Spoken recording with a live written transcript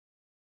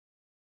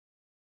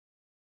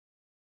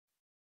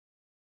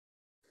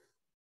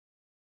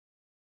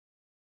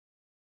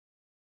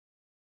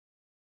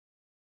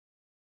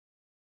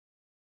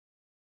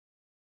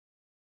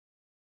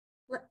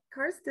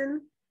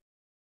Kirsten.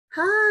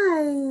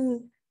 Hi.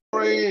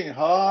 Hey,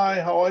 hi,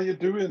 how are you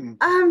doing?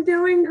 I'm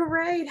doing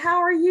great. How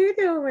are you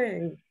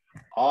doing?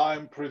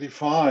 I'm pretty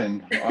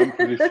fine. I'm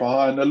pretty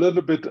fine. A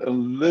little bit,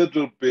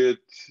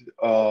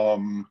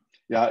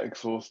 yeah,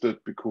 exhausted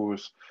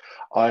because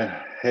I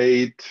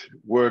hate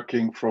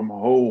working from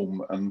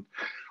home, and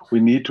we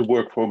need to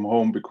work from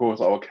home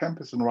because our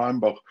campus in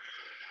Rheinbach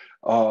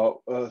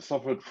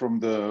suffered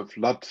from the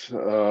flood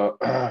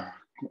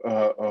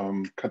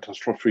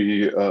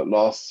catastrophe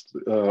last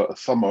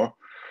summer.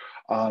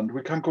 And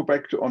we can't go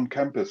back to on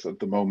campus at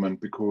the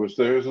moment because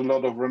there is a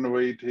lot of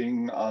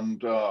renovating,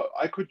 and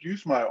I could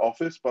use my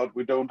office, but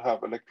we don't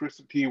have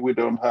electricity, we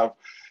don't have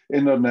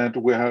internet,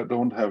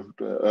 don't have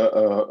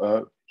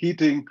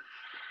heating.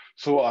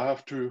 So I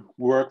have to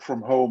work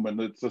from home, and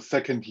it's the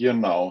second year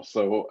now.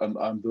 So, and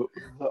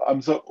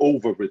I'm so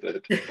over with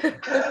it.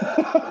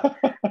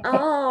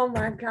 Oh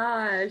my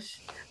gosh.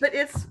 But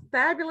it's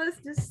fabulous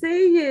to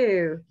see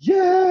you.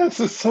 Yes,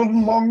 it's so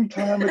long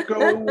time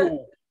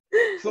ago.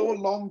 So a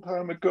long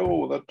time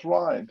ago. That's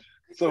right.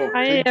 So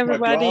Hi, change my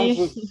everybody.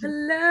 glasses.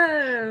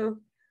 Hello.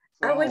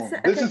 I would say,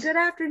 So this okay, is good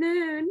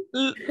afternoon.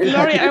 yeah.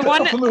 Laurie, Good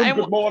afternoon.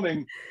 Good I,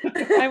 morning.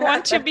 I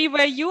want to be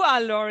where you are,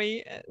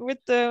 Laurie, with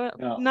the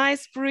Yeah.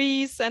 nice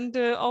breeze and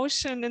the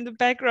ocean in the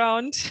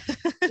background.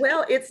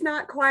 Well, it's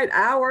not quite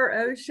our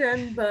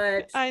ocean,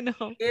 but I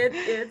know.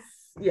 it's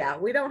yeah,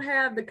 we don't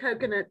have the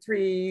coconut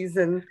trees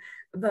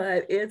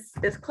but it's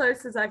as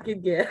close as I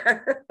could get.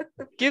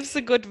 Gives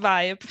a good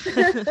vibe.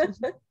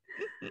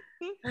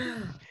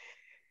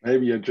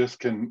 Maybe I just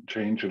can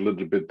change a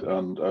little bit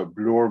and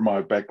blur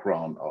my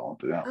background out.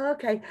 Yeah.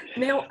 Okay.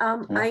 Now,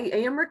 Yeah. I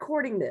am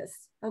recording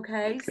this.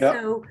 Okay. Yeah.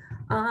 So,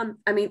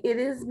 I mean, it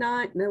is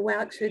not, no, well,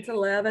 actually, it's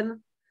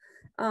 11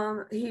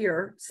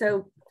 here.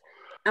 So,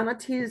 on a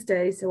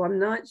Tuesday. So, I'm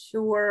not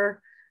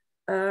sure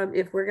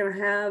if we're going to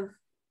have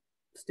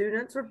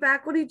students or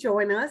faculty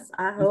join us.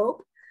 I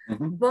hope.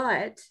 Mm-hmm.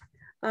 But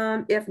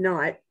if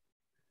not,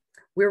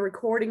 we're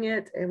recording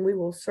it and we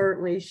will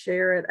certainly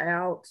share it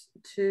out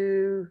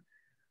to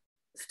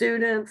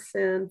students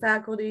and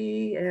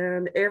faculty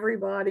and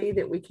everybody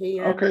that we can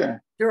Okay.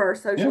 through our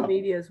social Yeah.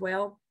 media as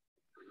well.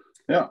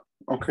 Yeah.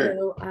 Okay.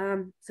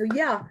 So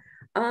yeah,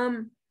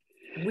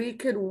 we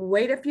could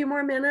wait a few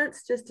more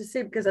minutes just to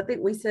see, because I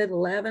think we said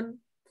 11.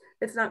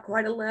 It's not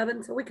quite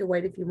 11, so we could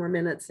wait a few more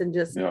minutes and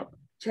just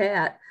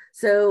chat.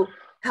 So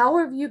how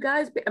have you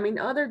guys been? I mean,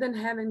 other than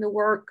having to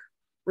work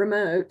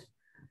remote,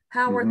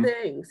 how are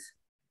things?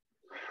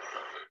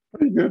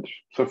 Pretty good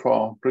so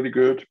far. Pretty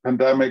good.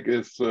 Pandemic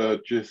is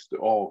just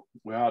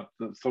we had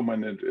so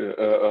many.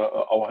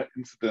 Our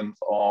incidence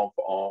of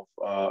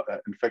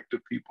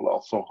infected people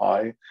are so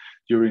high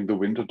during the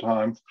winter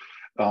times.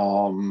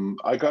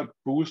 I got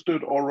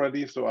boosted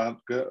already, so I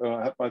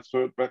had my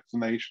third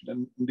vaccination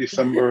in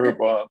December,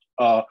 but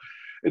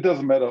it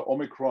doesn't matter.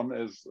 Omicron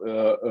is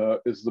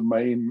the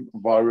main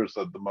virus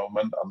at the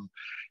moment, and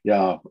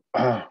yeah.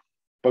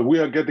 But we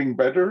are getting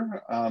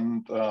better,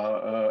 and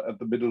at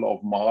the middle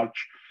of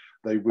March,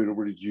 they will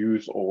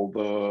reduce all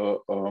the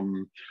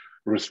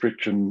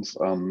restrictions,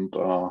 and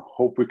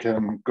hope we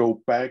can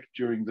go back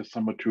during the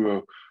summer to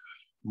a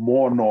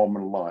more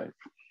normal life.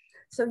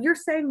 So you're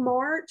saying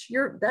March?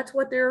 That's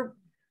what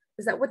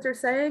is that what they're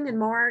saying in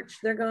March?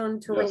 They're going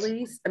to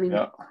release,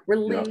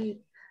 relieve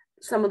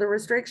some of the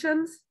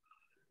restrictions?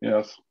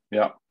 Yes.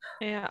 Yeah.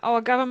 Yeah, our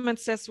government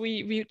says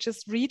we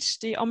just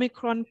reached the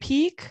Omicron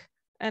peak.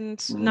 And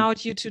now,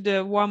 due to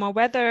the warmer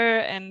weather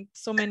and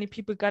so many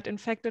people got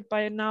infected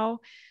by it now,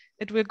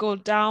 it will go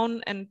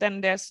down, and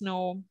then there's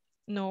no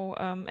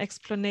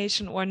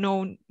explanation or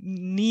no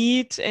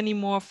need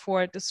anymore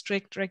for the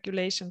strict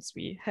regulations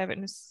we have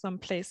in some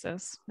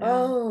places. Yeah.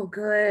 Oh,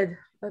 good.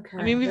 Okay.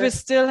 I mean, we will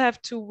still have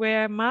to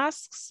wear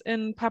masks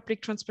in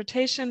public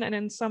transportation and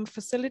in some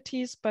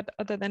facilities, but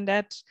other than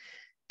that,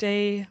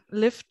 they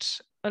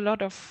lift a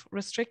lot of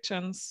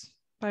restrictions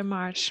by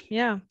March.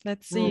 Yeah,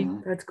 let's see.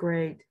 That's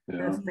great. Yeah.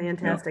 That's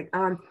fantastic.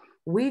 Yeah.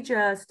 We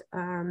just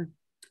on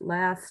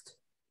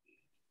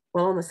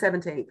the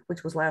 17th,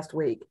 which was last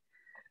week,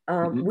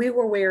 we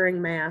were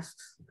wearing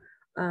masks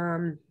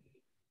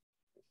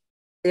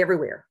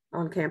everywhere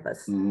on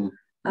campus.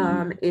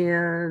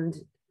 And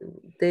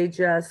they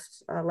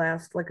just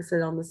like I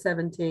said, on the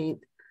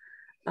 17th,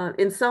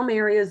 in some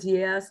areas,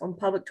 yes, on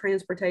public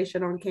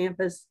transportation on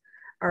campus,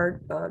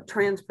 or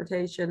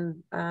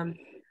transportation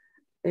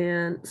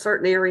in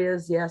certain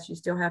areas, yes, you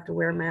still have to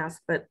wear a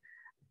mask, but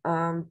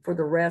for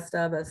the rest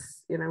of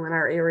us, in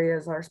our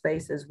areas, our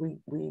spaces,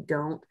 we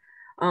don't.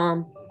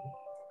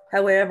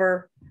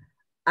 However,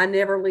 I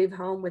never leave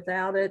home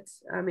without it.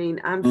 I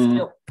mean, I'm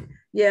still,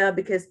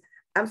 because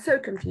I'm so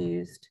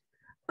confused.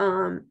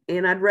 And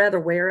I'd rather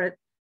wear it,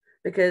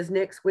 because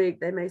next week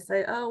they may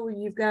say, oh, well,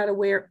 you've got to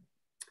wear it.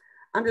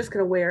 I'm just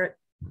going to wear it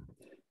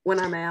when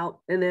I'm out.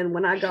 And then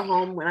when I go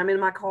home, when I'm in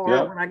my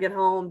car, when I get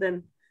home,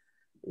 then,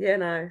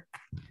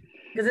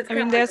 because it's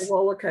kind of like a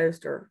roller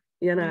coaster.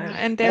 you know. Yeah,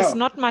 and there's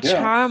not much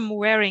harm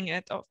wearing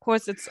it. Of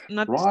course, it's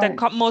not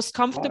the most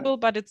comfortable,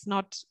 but it's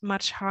not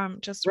much harm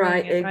just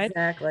wearing it, right?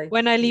 Exactly.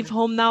 When I leave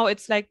home now,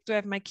 it's like, do I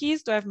have my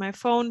keys? Do I have my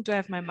phone? Do I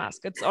have my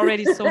mask? It's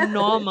already so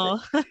normal.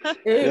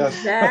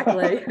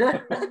 Exactly.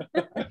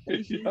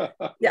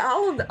 Yeah,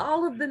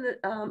 all of the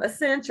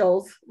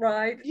essentials,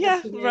 right?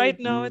 Yeah, right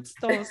now it's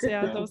those,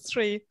 those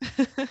three.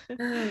 Oh,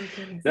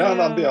 goodness. Yeah,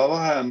 and on the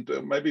other hand,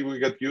 maybe we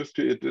get used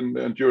to it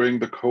during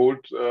the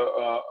cold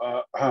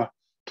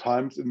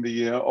times in the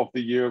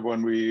year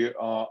when we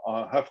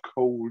have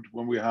cold,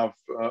 when we have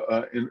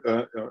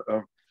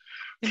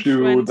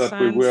flu, that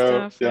we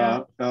wear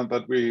stuff,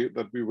 that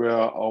we wear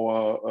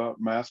our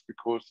mask,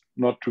 because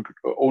not to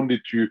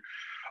only to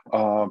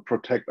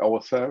protect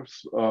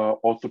ourselves,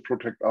 also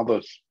protect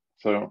others.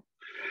 So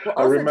well,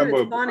 also I remember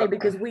too, it's funny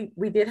because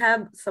we did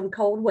have some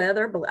cold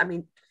weather, but I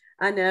mean,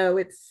 I know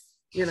it's,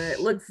 you know, it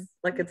looks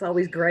like it's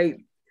always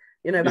great,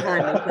 you know,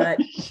 behind me, but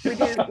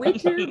we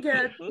do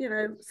get, you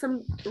know,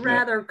 some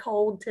rather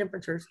cold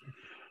temperatures,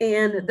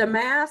 and the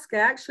mask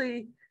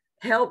actually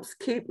helps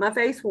keep my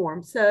face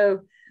warm.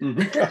 So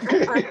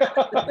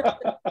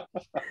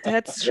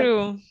that's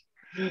true.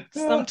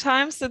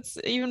 Sometimes it's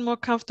even more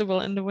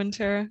comfortable in the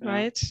winter,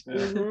 right?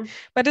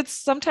 But it's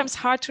sometimes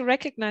hard to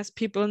recognize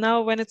people.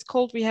 Now when it's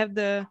cold, we have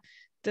the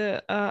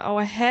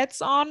our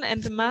hats on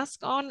and the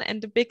mask on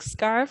and the big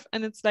scarf,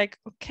 and it's like,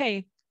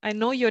 okay, I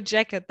know your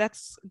jacket.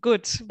 That's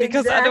good,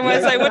 because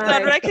otherwise I would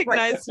not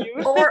recognize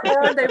you. or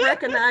they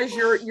recognize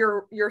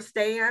your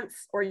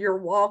stance or your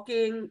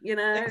walking, you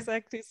know.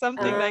 Exactly,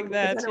 something like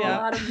that. I know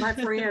a lot of my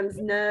friends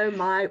know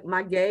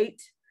my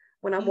gait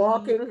when I'm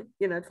walking.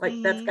 You know, it's like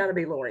that's got to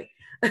be Lori.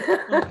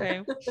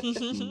 Okay.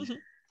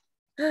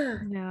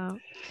 Yeah.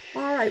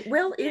 All right.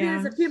 Well, it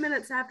is a few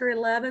minutes after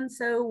 11,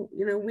 so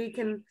you know we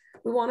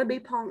want to be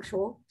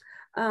punctual.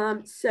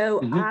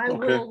 So I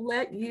will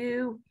let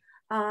you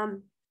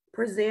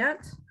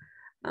present,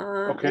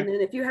 and then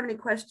if you have any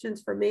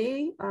questions for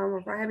me, or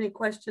if I have any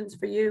questions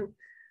for you,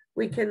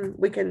 we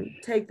can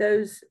take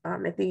those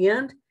at the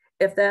end,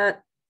 if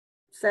that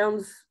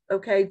sounds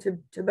okay to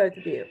both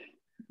of you.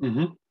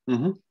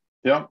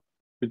 Yeah,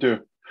 we do.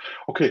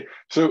 Okay,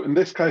 so in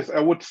this case, I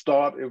would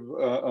start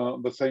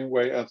the same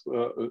way as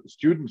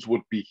students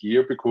would be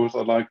here, because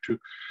I like to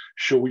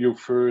show you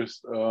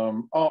first.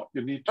 You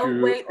need to.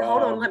 Oh wait,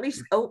 hold on. Let me.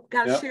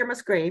 Gotta share my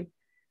screen.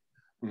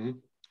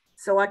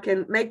 So I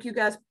can make you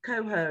guys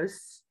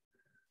co-hosts.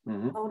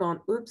 Hold on.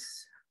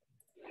 Oops.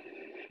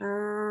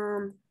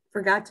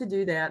 Forgot to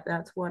do that.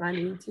 That's what I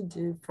need to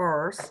do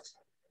first.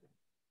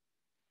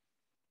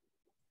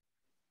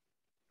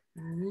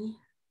 Okay.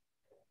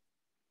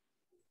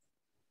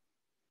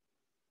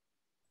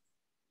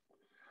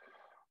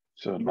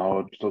 So now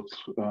it looks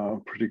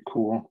pretty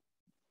cool.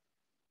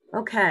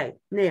 Okay,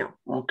 now.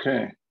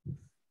 Okay.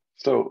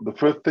 So the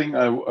first thing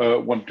I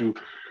want to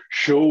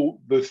show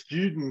the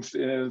students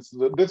is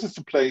that this is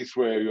the place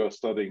where you're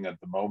studying at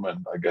the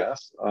moment, I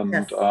guess. And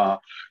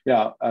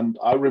and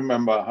I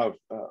remember I have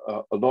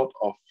a lot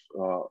of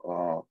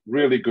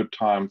really good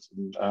times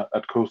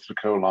at Coastal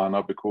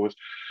Carolina, because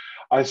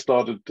I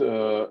started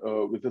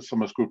with the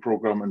summer school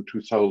program in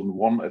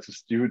 2001 as a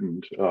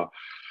student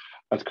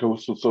at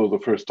Coastal. So the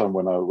first time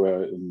when I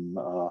were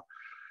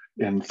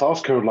in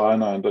South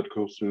Carolina and at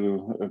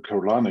Coastal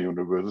Carolina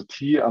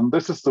University. And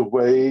this is the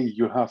way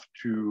you have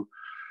to,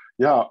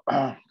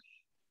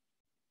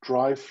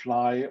 drive,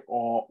 fly,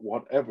 or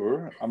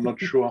whatever. I'm not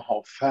sure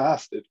how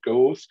fast it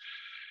goes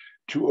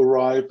to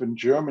arrive in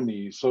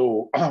Germany.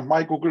 So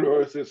my Google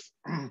Earth is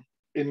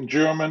in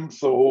German.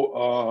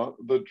 So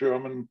the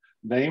German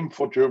name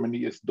for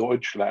Germany is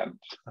Deutschland.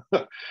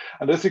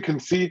 And as you can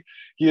see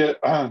here,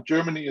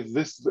 Germany is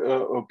this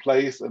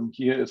place, and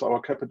here is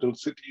our capital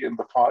city in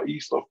the far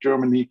east of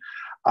Germany.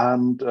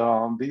 And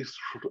these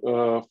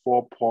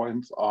 4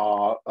 points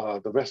are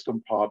the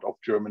western part of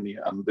Germany,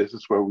 and this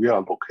is where we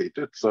are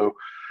located. So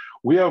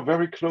we are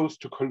very close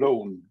to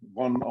Cologne,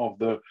 one of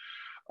the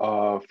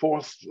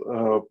 4th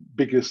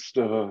biggest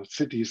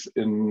cities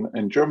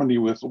in Germany,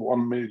 with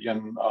 1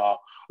 million, a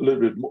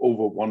little bit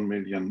over 1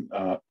 million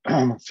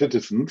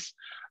citizens.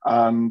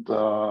 And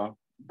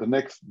the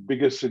next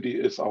biggest city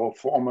is our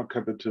former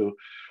capital,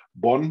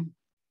 Bonn.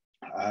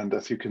 And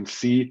as you can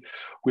see,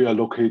 we are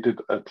located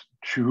at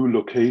 2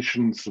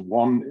 locations.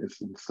 One is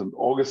in St.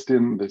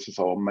 Augustine. This is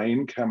our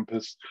main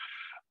campus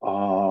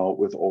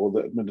with all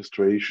the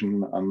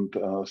administration and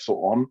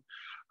so on.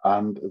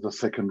 And the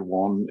second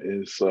one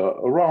is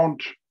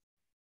around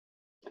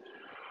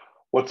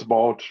what's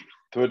about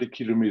 30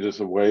 kilometers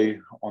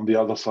away on the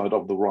other side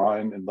of the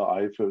Rhine in the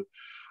Eifel.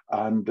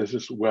 And this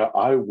is where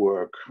I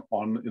work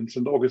in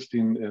St.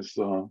 Augustine is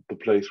the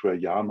place where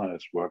Jana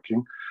is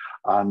working.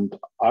 And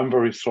I'm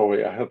very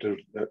sorry,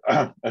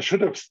 I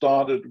should have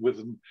started with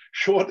a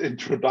short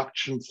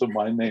introduction. So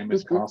my name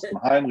is Carsten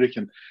Heinrich,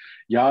 and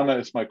Jana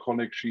is my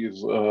colleague. She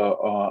is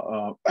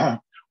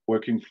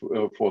working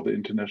for the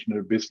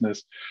International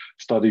Business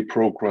Study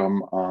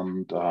Program.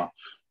 And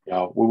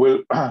we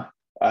will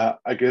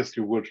I guess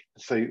you would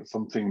say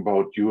something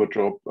about your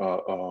job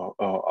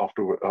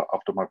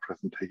after my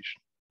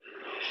presentation.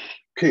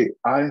 Okay,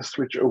 I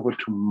switch over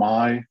to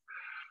my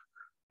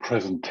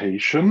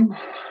presentation,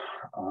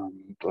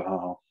 and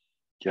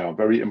yeah,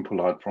 very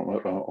impolite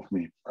of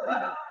me.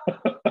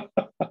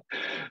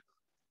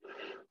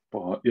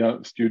 But yeah,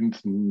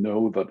 students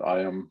know that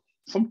I am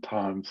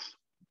sometimes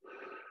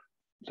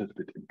a little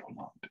bit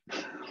impolite.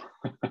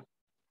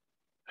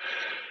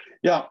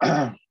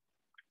 Yeah.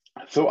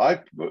 So I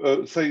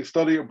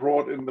study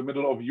abroad in the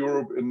middle of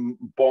Europe in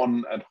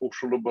Bonn at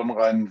Hochschule Bonn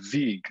Rhein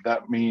Sieg.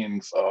 That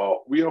means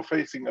we are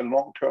facing a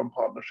long-term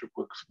partnership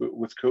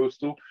with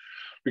Coastal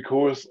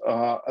because,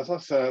 as I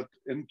said,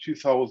 in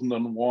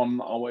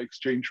 2001, our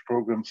exchange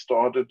program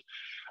started,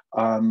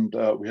 and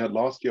we had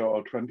last year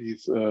our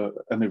 20th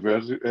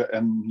anniversary,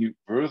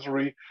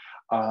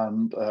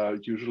 and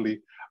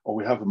usually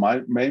we have a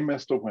May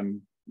semester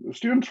when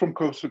students from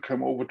Coastal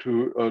come over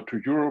to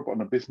Europe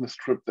on a business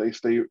trip. They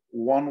stay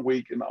 1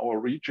 week in our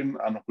region,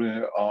 and we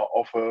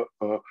offer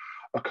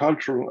a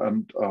cultural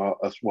and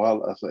as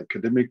well as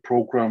academic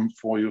program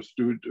for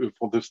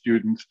the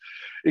students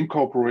in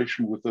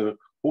cooperation with the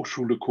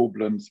Hochschule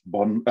Koblenz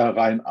Bonn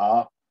Rhein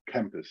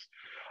campus.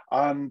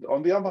 And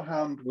on the other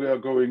hand, we are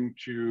going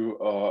to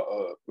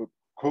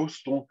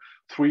Coastal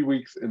 3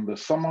 weeks in the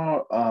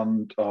summer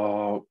and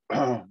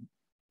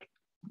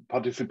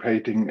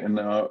participating in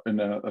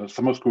a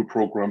summer school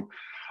program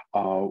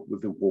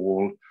with the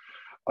Wall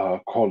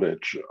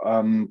College.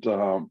 And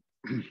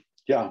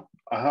yeah,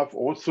 I have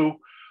also,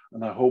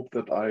 and I hope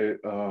that I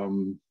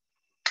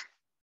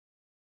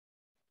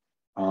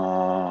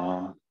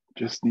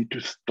just need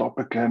to stop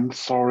again.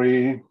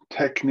 Sorry,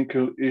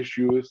 technical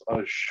issues.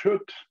 I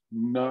should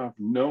have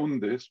known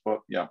this, but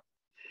yeah,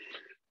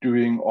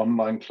 doing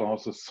online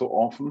classes so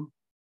often.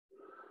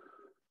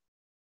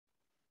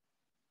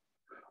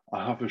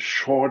 I have a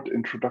short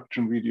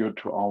introduction video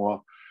to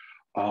our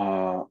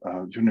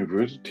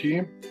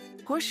university.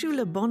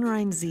 Hochschule Bonn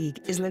Rhein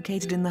Sieg is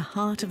located in the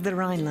heart of the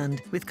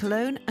Rhineland, with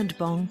Cologne and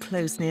Bonn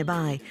close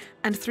nearby,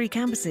 and 3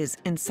 campuses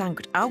in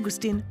St.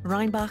 Augustin,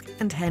 Rheinbach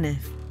and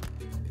Hennef.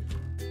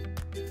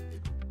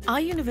 Our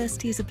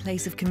university is a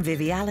place of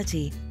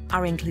conviviality.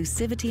 Our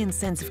inclusivity and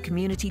sense of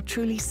community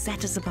truly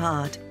set us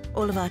apart.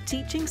 All of our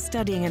teaching,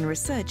 studying and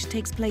research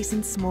takes place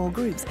in small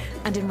groups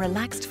and in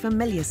relaxed,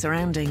 familiar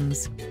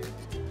surroundings.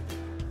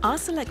 Our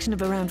selection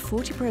of around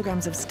 40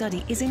 programs of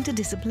study is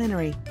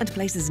interdisciplinary and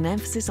places an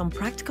emphasis on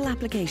practical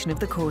application of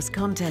the course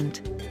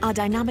content. Our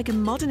dynamic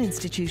and modern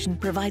institution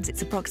provides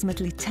its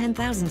approximately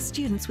 10,000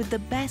 students with the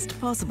best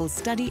possible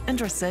study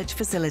and research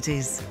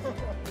facilities.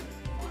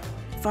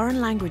 Foreign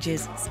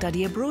languages,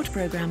 study abroad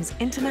programs,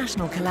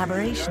 international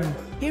collaboration.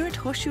 Here at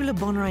Hochschule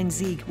Bonn Rhein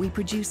Sieg, we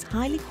produce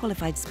highly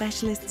qualified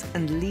specialists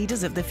and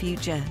leaders of the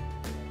future.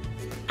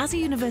 As a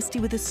university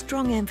with a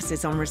strong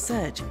emphasis on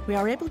research, we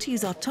are able to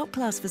use our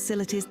top-class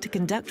facilities to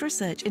conduct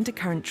research into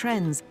current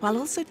trends, while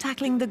also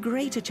tackling the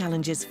greater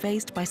challenges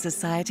faced by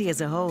society as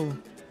a whole.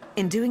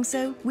 In doing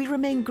so, we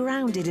remain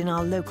grounded in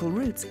our local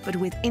roots, but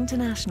with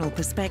international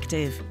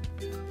perspective.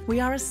 We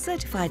are a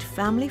certified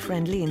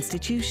family-friendly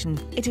institution.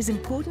 It is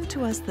important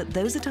to us that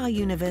those at our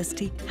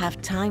university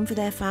have time for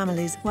their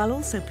families while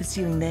also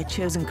pursuing their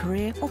chosen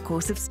career or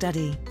course of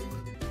study.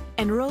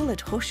 Enroll at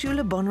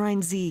Hochschule Bonn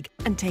Rhein Sieg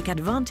and take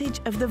advantage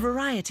of the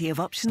variety of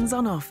options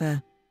on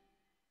offer.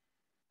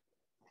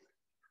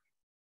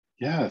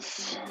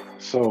 Yes,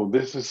 so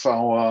this was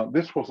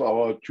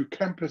our 2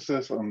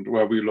 campuses, and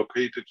where we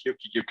located here,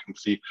 you can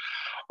see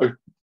a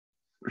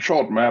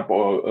short map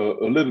or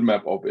a little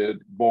map of it.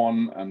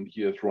 Bonn, and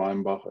here's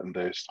Rheinbach, and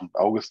there's St.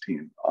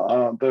 Augustin.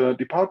 The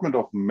Department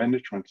of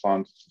Management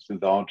Sciences is the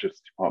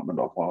largest department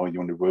of our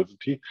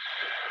university.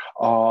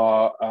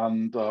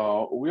 And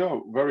we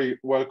are very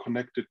well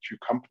connected to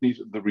companies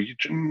in the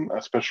region,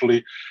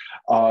 especially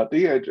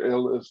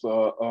DHL is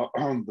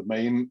the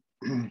main,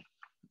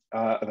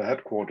 the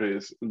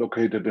headquarters is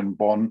located in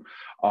Bonn,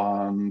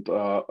 and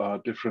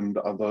different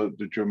other,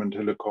 the German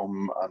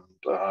Telecom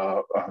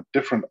and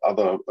different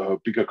other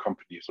bigger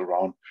companies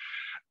around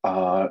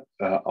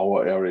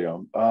our area.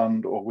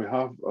 And we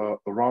have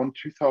around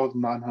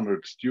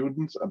 2,900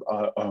 students and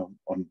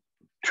on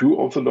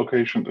 2 of the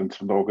locations in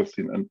St.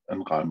 Augustin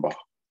and Rheinbach.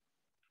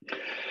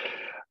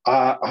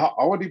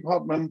 Our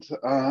department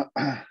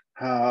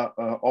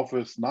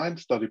offers 9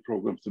 study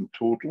programs in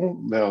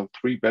total. There are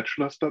 3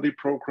 bachelor study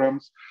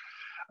programs.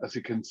 As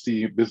you can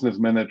see, business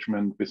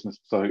management, business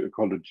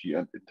psychology,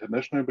 and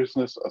international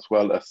business, as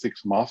well as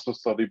 6 master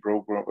study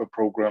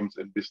programs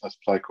in business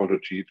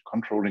psychology,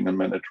 controlling and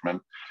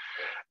management,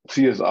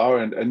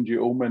 CSR and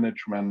NGO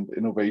management,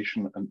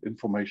 innovation and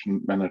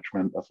information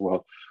management, as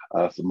well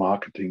as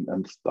marketing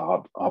and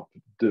startup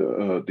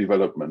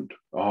development.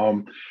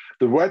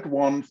 The red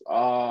ones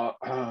are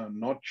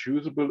not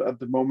choosable at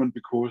the moment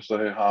because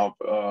they have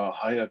a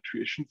higher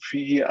tuition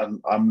fee,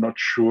 and I'm not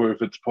sure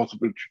if it's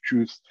possible to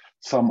choose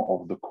some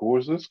of the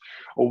courses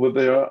over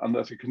there. And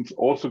as you can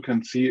also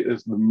see,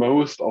 is the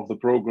most of the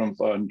programs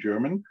are in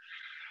German.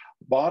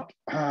 But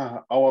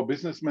our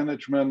business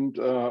management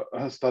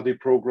study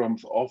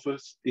programs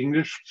offers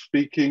English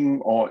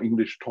speaking or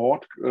English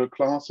taught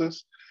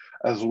classes,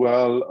 as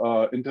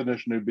well.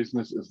 International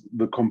business is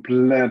the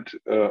complete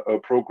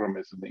program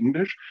is in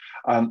English,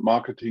 and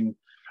marketing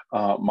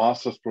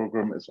master's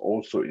program is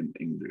also in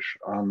English.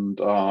 And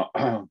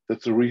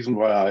that's the reason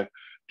why I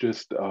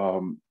just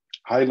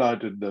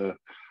highlighted the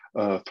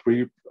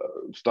three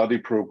study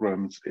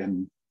programs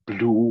in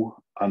blue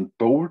and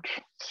bold.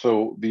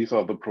 So these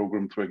are the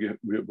programs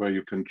where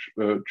you can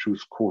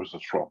choose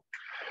courses from.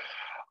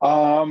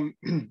 I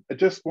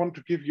just want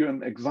to give you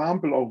an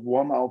example of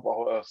one of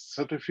our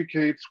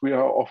certificates. We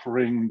are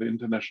offering the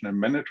International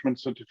Management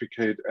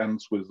Certificate,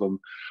 ends with a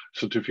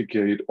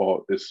certificate,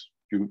 or is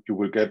you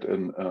will get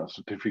a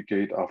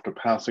certificate after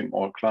passing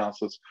all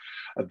classes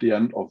at the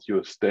end of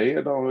your stay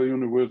at our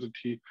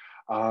university.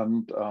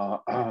 And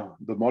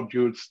the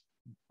modules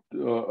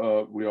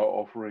we are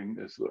offering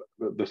is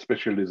the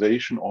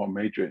specialization or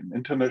major in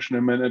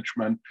international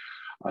management.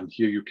 And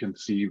here you can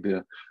see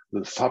the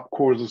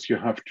sub-courses you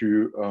have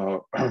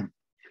to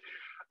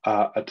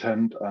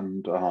attend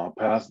and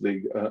pass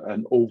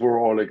an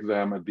overall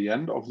exam at the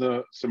end of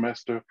the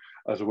semester,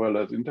 as well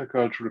as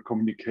intercultural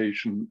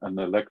communication, an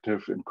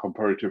elective in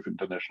comparative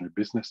international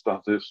business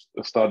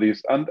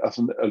studies, and as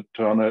an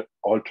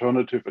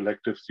alternative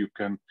electives, you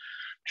can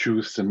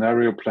choose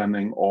scenario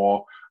planning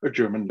or a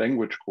German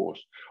language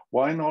course.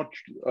 Why not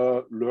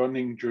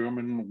learning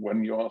German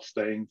when you are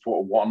staying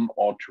for 1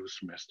 or 2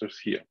 semesters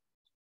here?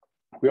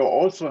 We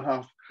also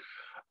have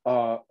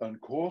a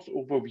course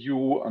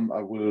overview, and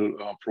I will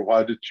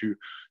provide it to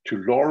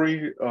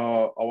Laurie,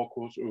 our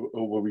course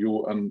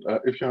overview. And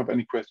if you have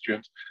any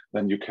questions,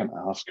 then you can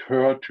ask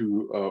her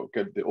to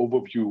get the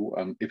overview.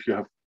 And if you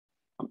have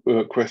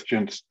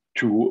questions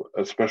to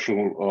a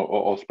special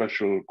or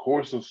special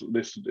courses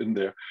listed in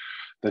there,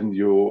 then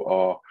you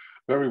are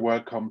very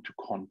welcome to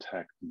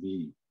contact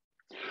me.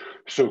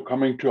 So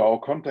coming to our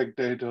contact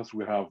data,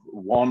 we have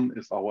one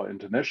is our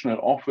international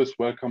office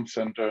welcome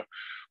center,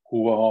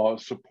 who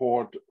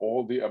support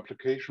all the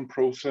application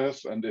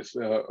process and is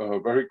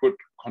very good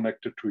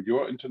connected to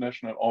your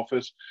international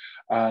office.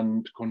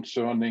 And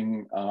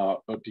concerning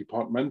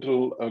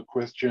departmental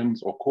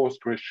questions or course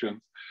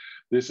questions,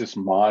 this is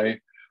my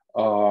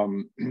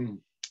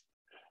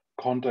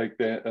contact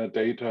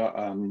data,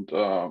 and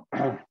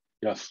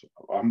yes,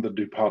 I'm the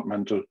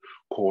departmental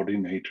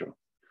coordinator.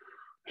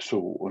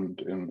 So, and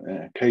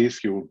in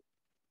case you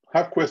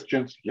have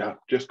questions, yeah,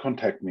 just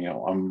contact me.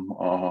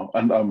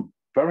 I'm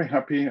very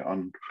happy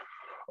and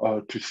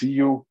to see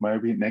you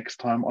maybe next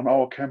time on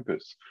our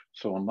campus.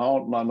 So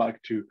now I'd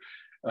like to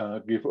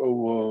give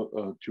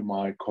over to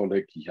my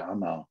colleague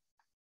Jana.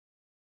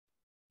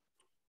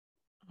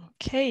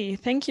 Okay,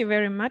 thank you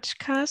very much,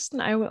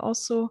 Carsten. I will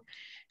also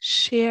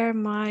share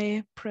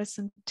my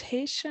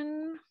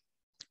presentation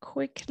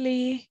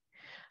quickly.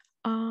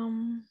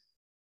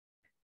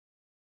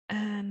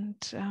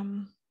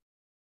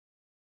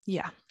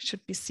 Yeah,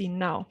 should be seen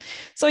now.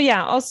 So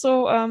yeah,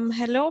 also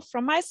hello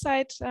from my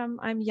side.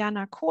 I'm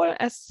Jana Kohl.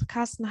 As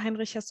Carsten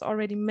Heinrich has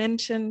already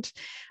mentioned,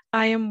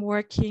 I am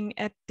working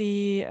at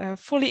the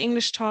fully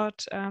English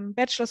taught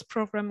bachelor's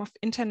program of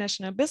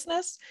international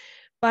business,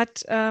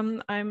 but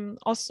I'm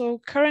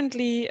also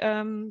currently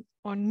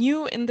or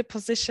new in the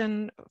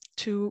position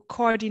to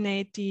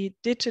coordinate the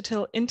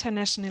digital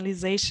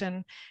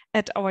internationalization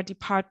at our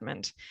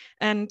department.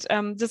 And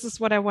this is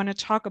what I want to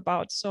talk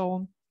about.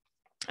 So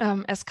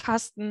as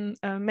Carsten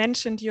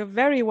mentioned, you're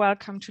very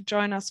welcome to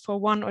join us for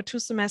 1 or 2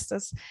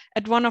 semesters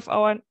at one of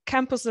our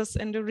campuses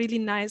in the really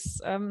nice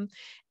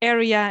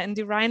area in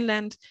the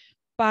Rhineland.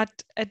 But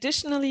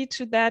additionally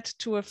to that,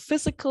 to a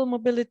physical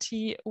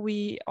mobility,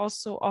 we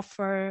also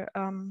offer,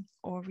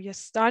 or we are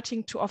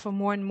starting to offer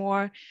more and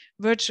more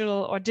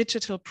virtual or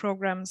digital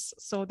programs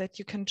so that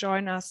you can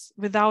join us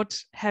without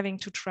having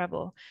to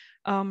travel.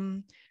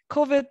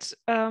 COVID,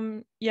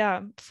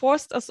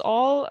 forced us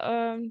all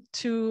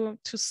to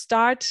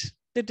start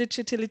the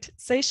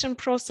digitalization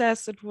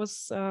process. It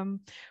was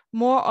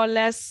more or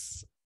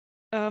less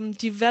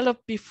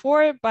developed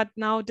before, but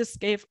now this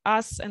gave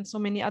us and so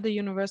many other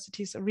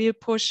universities a real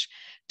push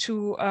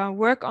to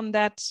work on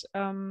that,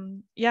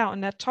 on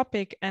that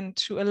topic, and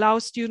to allow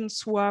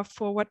students who are,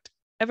 for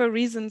whatever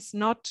reasons,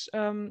 not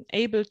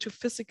able to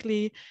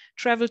physically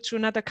travel to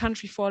another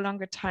country for a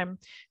longer time,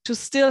 to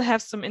still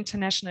have some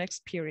international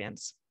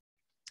experience.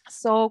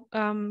 So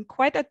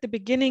quite at the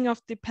beginning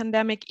of the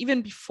pandemic,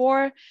 even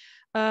before,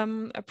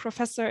 a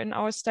professor in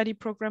our study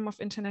program of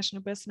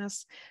international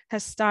business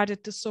has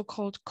started the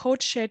so-called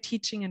code-share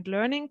teaching and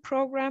learning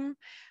program.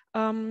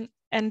 And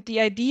the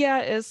idea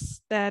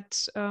is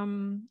that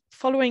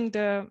following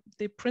the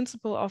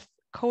principle of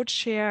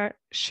code-share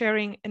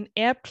sharing in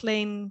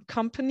airplane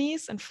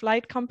companies and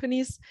flight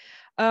companies,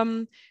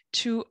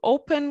 to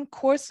open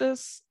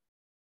courses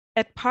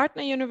at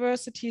partner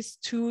universities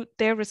to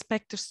their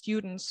respective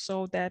students,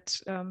 so that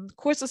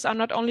courses are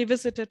not only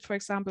visited, for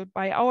example,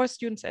 by our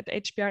students at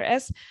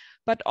HBRS,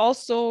 but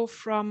also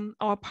from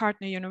our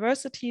partner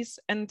universities.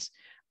 And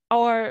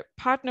our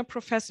partner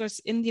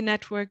professors in the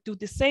network do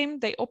the same.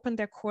 They open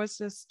their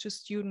courses to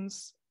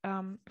students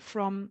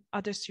from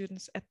other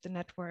students at the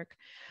network.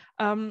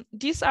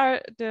 These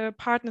are the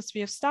partners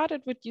we have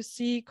started with. You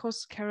see,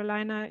 Coastal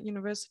Carolina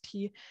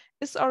University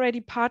is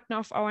already partner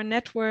of our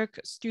network.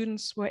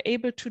 Students were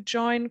able to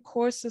join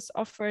courses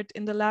offered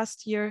in the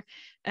last year,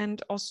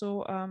 and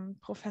also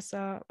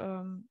Professor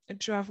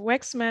Joab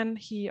Wexman,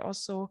 he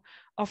also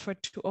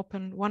offered to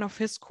open one of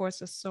his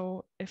courses.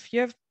 So if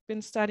you have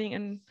been studying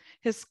in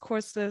his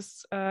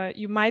courses,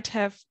 you might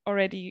have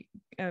already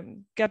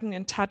gotten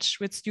in touch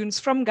with students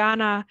from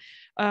Ghana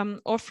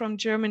or from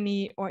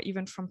Germany or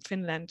even from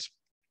Finland.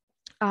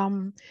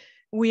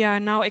 We are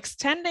now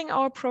extending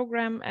our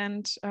program,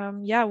 and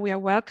yeah, we are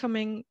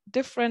welcoming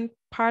different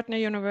partner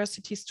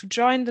universities to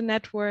join the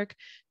network,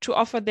 to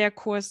offer their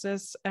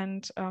courses,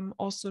 and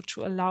also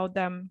to allow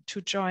them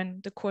to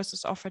join the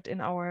courses offered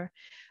in our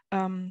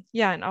in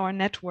our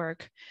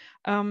network.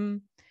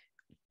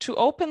 To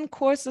open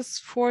courses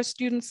for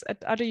students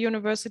at other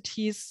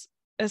universities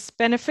is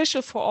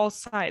beneficial for all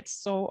sides.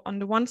 So on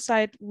the one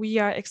side, we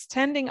are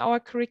extending our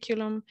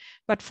curriculum,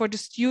 but for the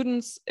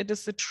students, it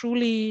is a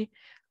truly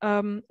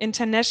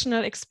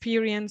international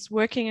experience,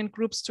 working in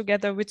groups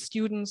together with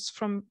students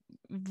from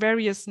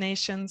various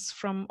nations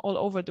from all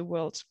over the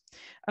world,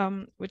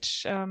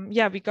 which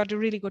yeah, we got a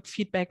really good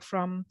feedback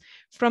from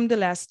the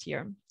last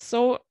year.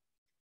 So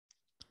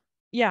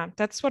yeah,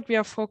 that's what we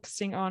are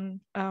focusing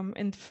on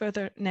in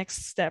further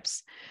next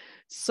steps.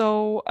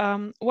 So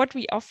what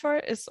we offer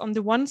is, on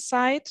the one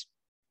side,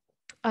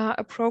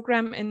 a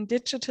program in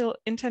digital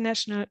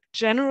international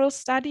general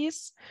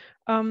studies.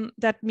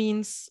 That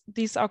means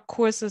these are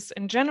courses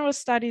in general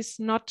studies,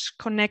 not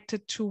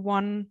connected to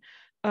one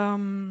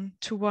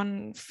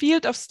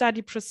field of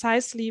study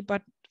precisely,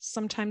 but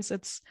sometimes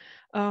it's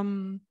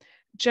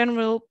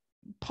general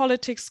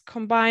politics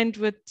combined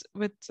with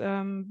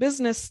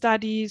business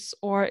studies,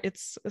 or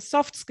it's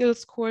soft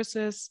skills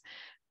courses,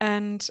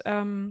 and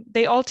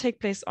they all take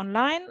place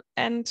online,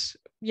 and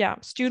yeah,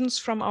 students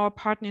from our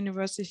partner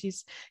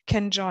universities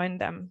can join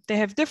them. They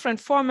have different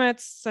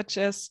formats, such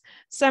as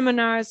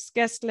seminars,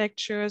 guest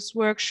lectures,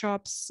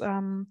 workshops.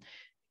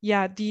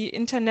 Yeah, the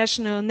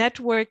international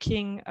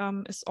networking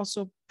is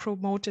also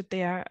promoted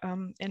there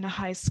in a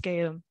high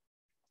scale.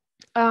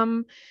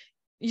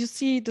 You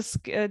see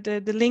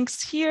the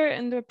links here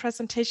in the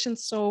presentation.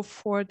 So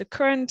for the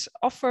current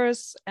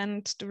offers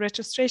and the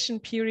registration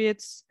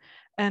periods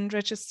and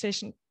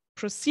registration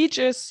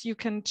procedures, you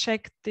can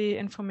check the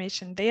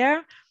information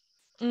there.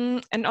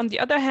 And on the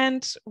other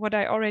hand, what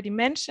I already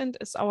mentioned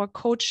is our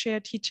code-share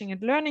teaching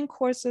and learning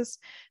courses.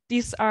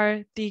 These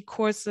are the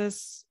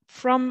courses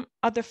from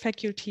other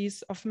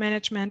faculties of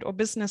management or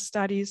business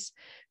studies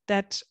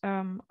that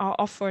are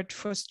offered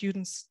for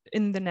students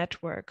in the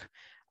network.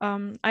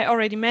 I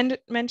already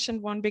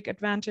mentioned one big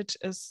advantage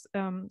is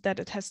that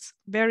it has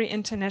very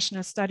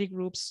international study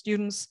groups.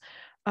 Students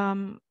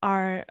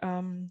are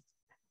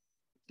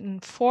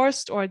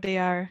forced, or they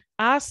are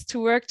asked to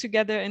work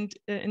together in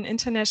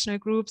international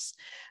groups.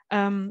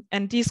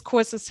 And these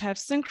courses have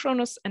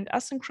synchronous and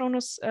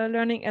asynchronous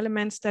learning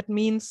elements. That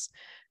means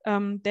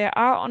there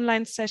are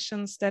online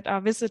sessions that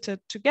are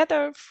visited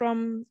together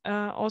from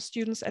all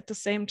students at the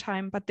same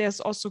time, but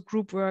there's also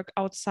group work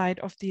outside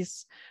of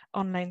these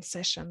online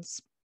sessions.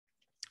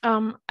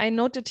 I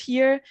noted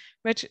here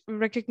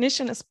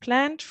recognition is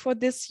planned for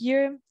this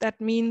year.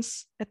 That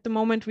means at the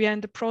moment we are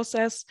in the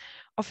process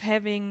of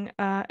having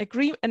an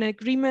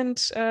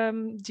agreement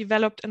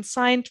developed and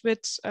signed with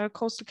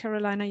Coastal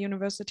Carolina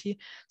University,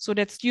 so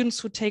that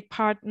students who take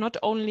part not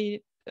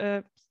only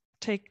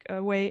take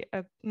away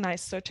a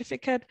nice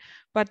certificate,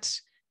 but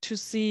to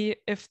see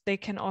if they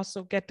can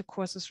also get the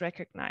courses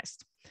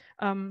recognized.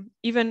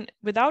 Even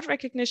without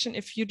recognition,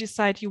 if you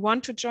decide you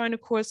want to join a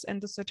course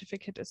and the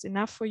certificate is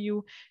enough for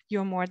you,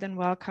 you're more than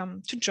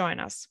welcome to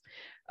join us.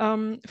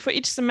 For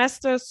each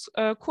semester's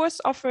course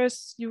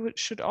offers, you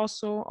should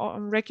also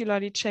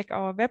regularly check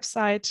our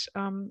website.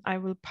 I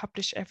will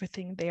publish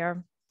everything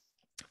there.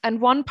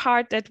 And one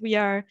part that we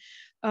are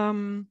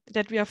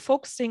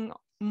focusing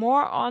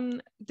more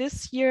on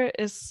this year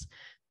is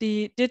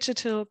the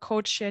digital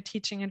code-share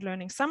teaching and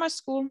learning summer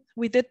school.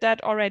 We did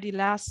that already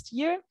last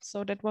year.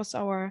 So that was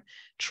our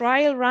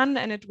trial run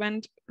and it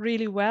went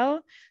really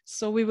well.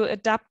 So we will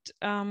adapt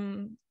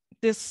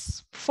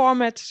this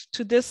format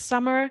to this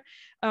summer.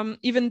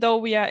 Even though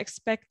we are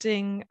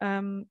expecting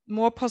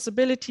more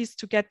possibilities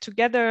to get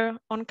together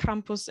on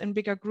campus in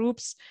bigger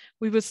groups,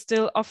 we will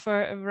still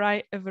offer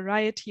a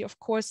variety of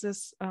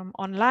courses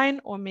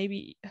online or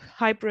maybe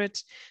hybrid.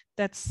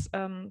 That's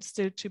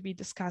still to be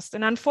discussed.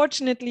 And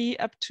unfortunately,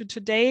 up to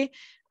today,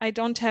 I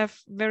don't have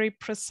very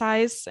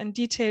precise and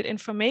detailed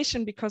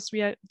information because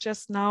we are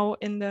just now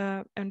in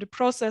the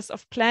process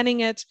of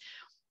planning it.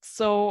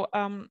 So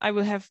I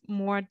will have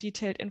more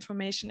detailed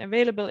information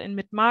available in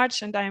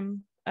mid-March, and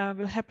I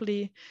will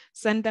happily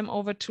send them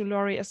over to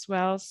Lori as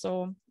well,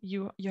 so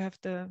you have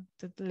the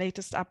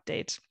latest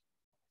update.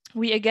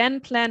 We again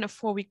plan a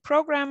 4-week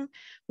program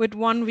with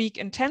 1 week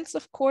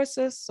intensive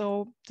courses.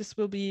 So this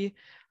will be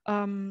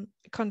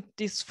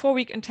These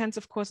 4-week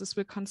intensive courses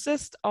will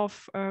consist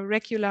of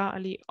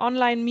regularly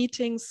online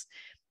meetings.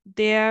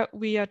 There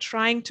we are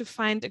trying to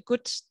find a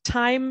good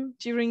time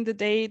during the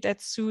day that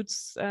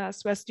suits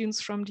as well students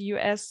from the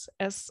US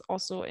as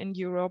also in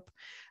Europe,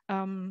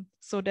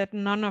 so that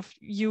none of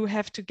you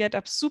have to get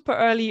up super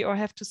early or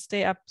have to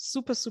stay up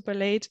super, super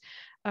late.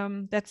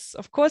 That's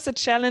of course a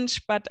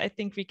challenge, but I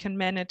think we can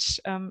manage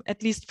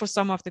at least for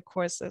some of the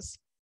courses.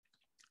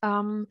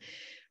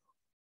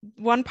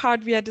 One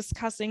part we are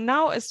discussing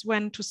now is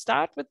when to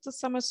start with the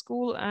summer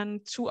school, and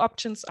 2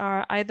 options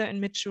are either in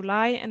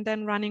mid-July and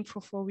then running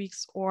for 4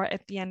 weeks, or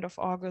at the end of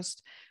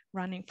August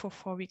running for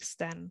 4 weeks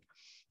then.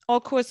 All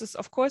courses,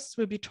 of course,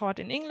 will be taught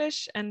in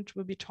English and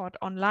will be taught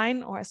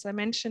online, or as I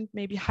mentioned,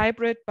 maybe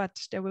hybrid,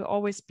 but there will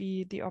always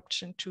be the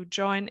option to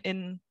join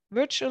in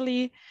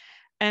virtually.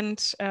 And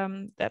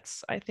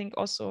that's, I think,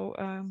 also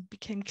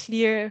became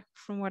clear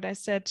from what I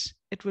said.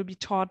 It will be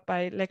taught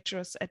by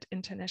lecturers at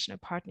international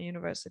partner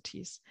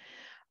universities.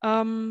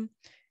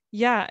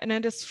 Yeah, and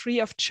it is free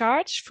of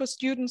charge for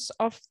students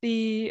of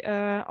the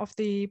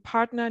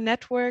partner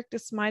network.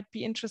 This might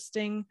be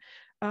interesting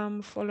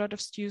for a lot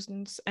of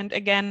students. And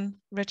again,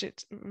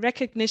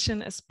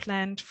 recognition is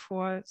planned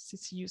for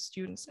CCU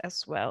students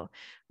as well.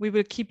 We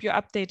will keep you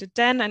updated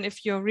then. And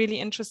if you're really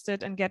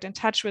interested and get in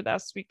touch with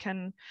us, we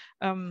can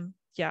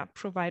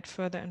provide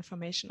further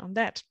information on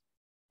that.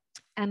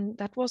 And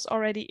that was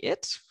already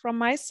it from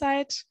my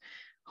side.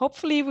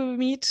 Hopefully we will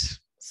meet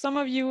some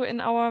of you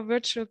in our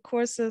virtual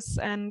courses,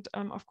 and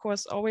of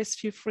course, always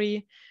feel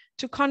free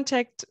to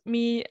contact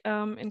me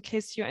in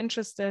case you're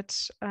interested.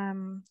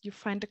 You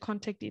find the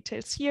contact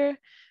details here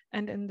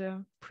and in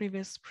the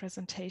previous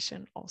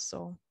presentation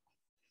also.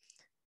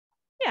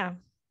 Yeah.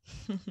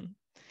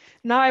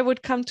 Now I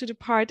would come to the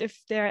part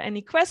if there are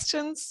any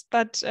questions,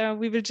 but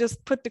we will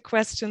just put the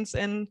questions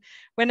in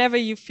whenever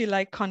you feel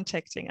like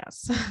contacting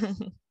us.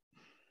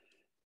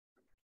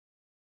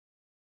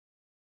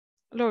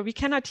 Laura, we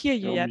cannot hear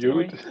you yet,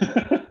 Lori.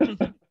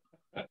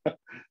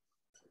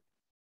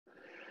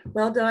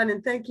 Well done,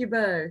 and thank you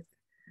both.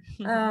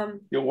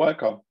 You're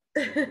welcome.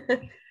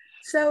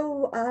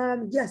 So,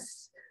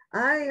 yes,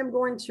 I am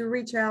going to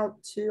reach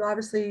out to,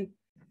 obviously,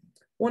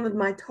 one of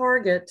my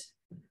target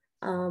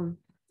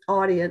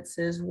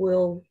audiences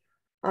will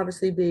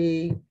obviously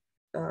be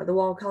the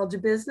Wall College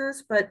of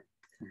Business, but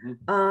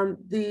one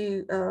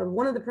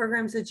of the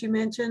programs that you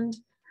mentioned,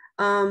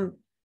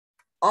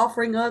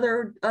 offering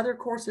other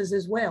courses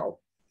as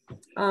well.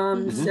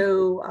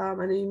 So I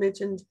know you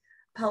mentioned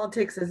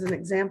politics as an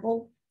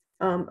example,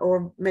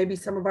 or maybe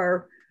some of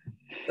our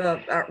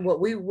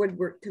what we would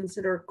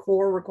consider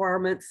core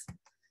requirements,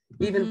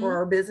 even for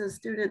our business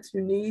students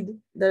who need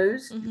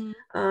those.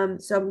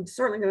 So I'm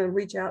certainly going to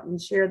reach out and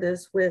share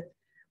this with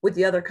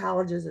the other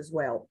colleges as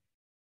well.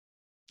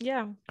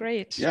 Yeah,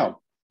 great. Yeah.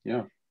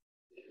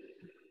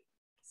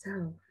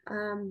 So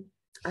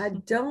I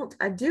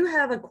do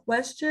have a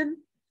question.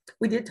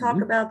 We did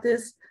talk about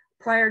this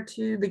prior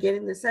to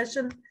beginning the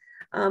session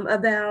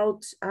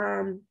about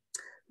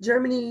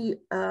Germany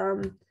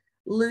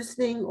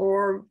loosening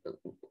or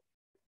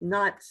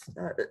not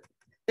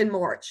in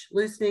March,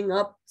 loosening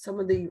up some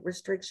of the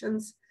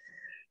restrictions.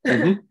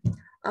 One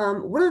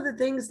of the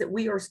things that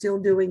we are still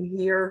doing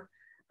here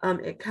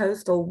at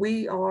Coastal,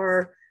 we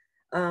are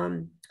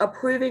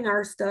approving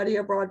our study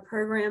abroad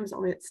programs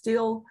on it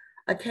still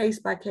a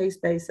case-by-case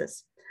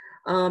basis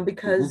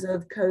because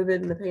of COVID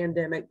and the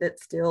pandemic that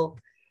still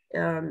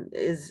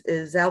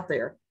is out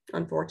there,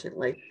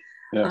 unfortunately.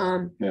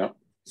 Yes.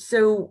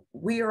 So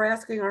we are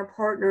asking our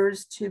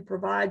partners to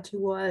provide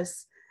to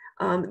us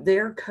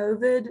their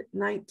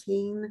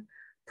COVID-19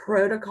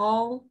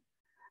 protocol.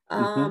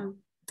 And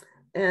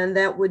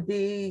that would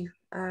be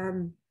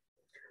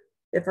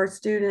if our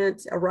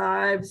student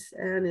arrives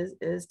and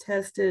is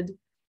tested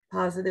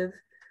positive,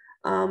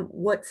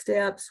 what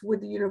steps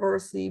would the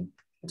university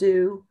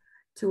do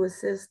to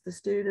assist the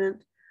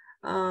student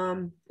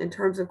in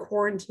terms of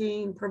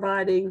quarantine,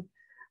 providing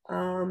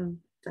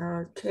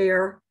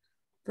care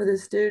for the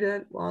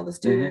student while the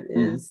student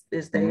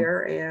is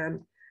there, and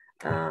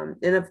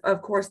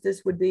of course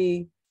this would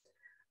be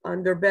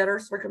under better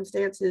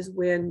circumstances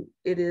when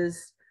it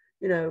is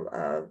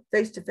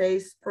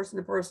face-to-face,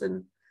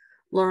 person-to-person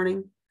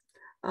learning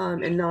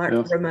and not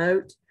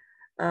remote.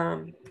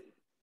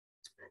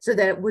 So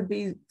that would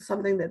be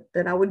something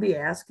that I would be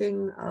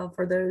asking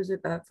for those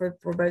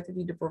for both of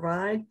you to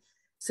provide,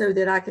 so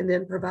that I can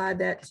then provide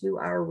that to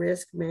our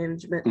risk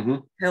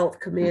management health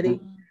committee,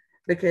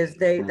 because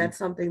that's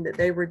something that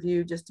they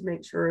review just to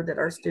make sure that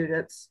our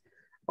students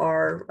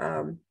are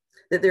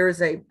that there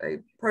is a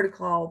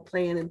protocol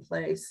plan in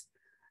place.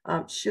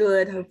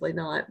 Hopefully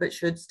not, but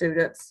should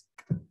students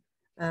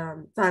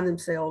find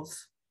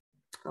themselves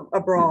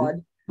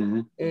abroad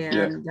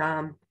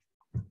and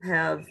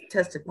have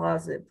tested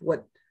positive,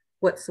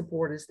 what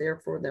support is there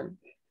for them.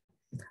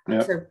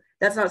 So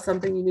that's not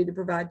something you need to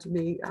provide to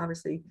me.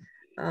 Obviously,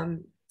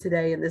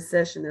 today in this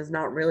session is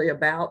not really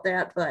about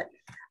that, but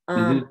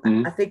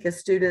I think as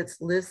students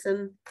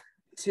listen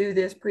to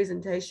this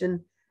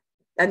presentation,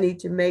 I need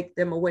to make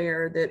them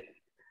aware that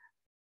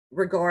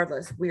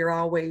regardless, we are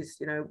always,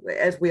 you know,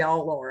 as we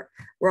all are,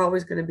 we're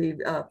always going to be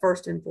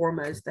first and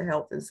foremost the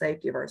health and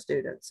safety of our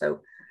students.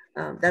 So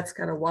that's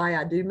kind of why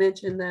I do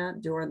mention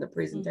that during the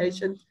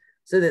presentation,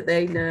 so that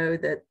they know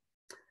that,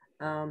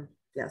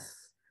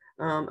 yes,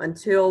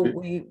 until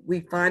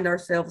we find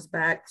ourselves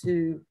back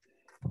to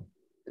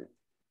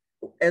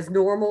as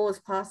normal as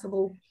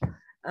possible,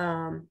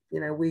 you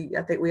know,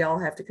 I think we all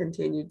have to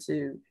continue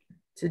to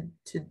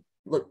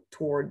look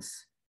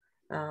towards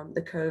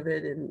the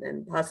COVID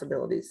and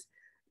possibilities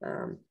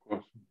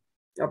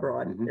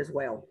abroad as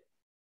well.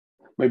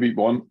 Maybe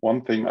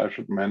one thing I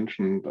should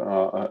mention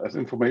as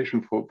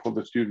information for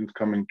the students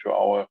coming to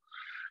our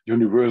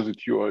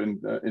university or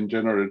in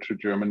general to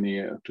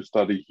Germany to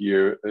study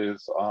here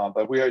is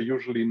that we are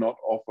usually not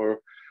offer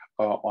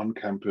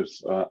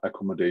on-campus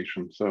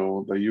accommodation.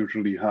 So they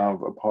usually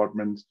have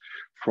apartments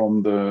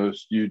from the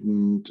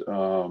student.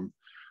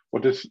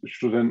 What is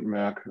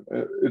Studentenwerk?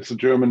 It's a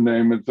German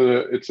name.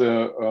 It's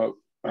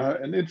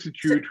an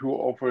institute who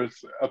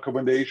offers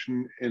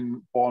accommodation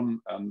in Bonn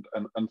and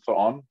so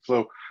on.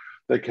 So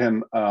they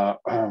can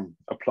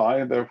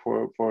apply there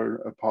for an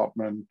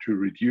apartment to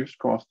reduce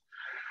cost.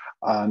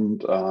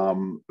 And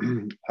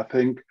I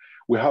think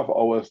we have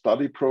our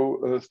study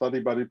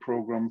buddy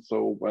program.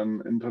 So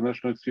when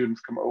international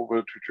students come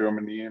over to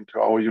Germany and to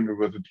our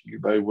university,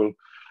 they will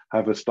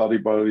have a study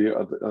buddy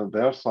at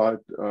their side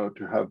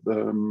to have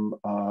them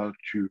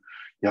to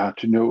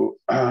know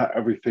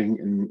everything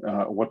in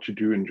what to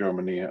do in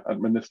Germany,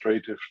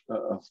 administrative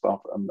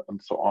stuff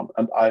and so on.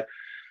 And I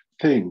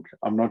think,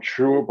 I'm not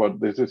sure, but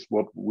this is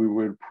what we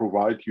will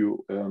provide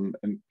you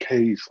in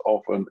case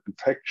of an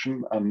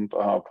infection and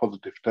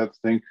positive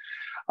testing.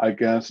 I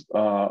guess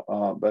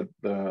that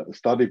the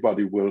study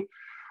buddy will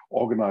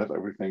organize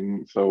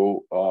everything.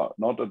 So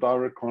not a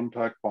direct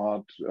contact,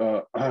 but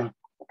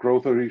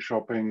grocery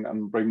shopping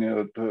and bring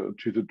it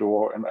to the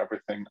door and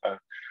everything.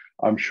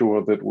 I'm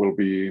sure that will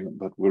be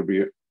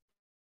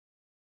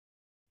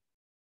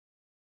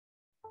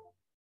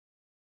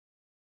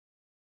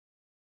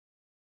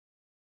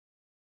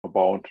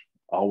about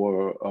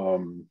our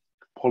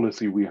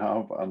policy we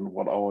have and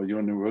what our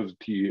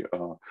university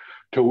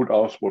told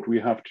us what we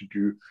have to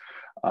do,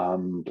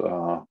 and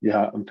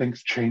and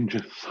things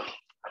changes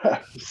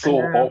so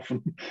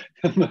often,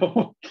 you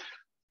know.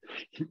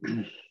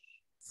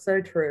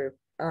 So true.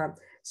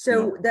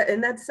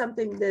 That's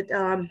something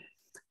that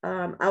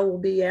I will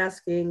be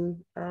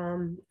asking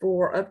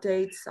for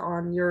updates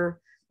on your,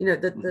 you know,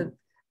 the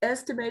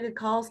estimated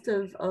cost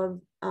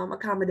of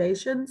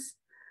accommodations.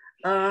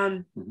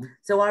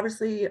 So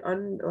obviously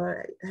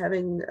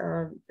having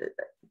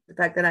the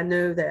fact that I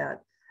know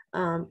that,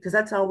 because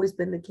that's always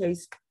been the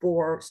case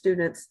for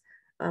students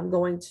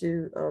going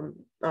to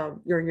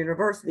your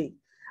university.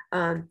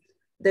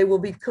 They will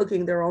be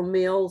cooking their own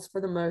meals for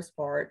the most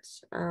part.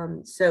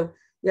 So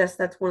yes,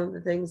 that's one of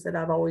the things that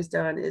I've always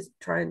done, is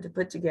trying to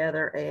put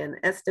together an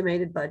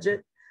estimated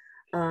budget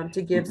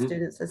to give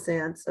students a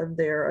sense of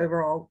their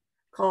overall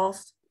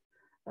cost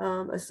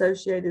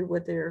associated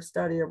with their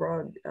study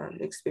abroad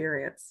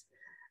experience.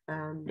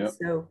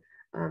 So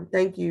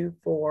thank you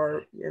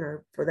for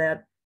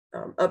that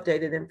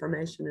updated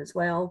information as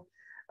well.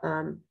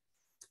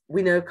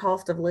 We know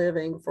cost of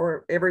living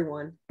for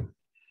everyone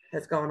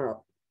has gone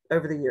up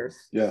over the years.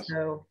 Yes.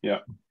 So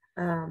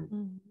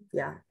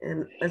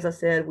and as I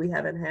said, we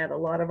haven't had a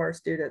lot of our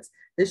students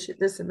this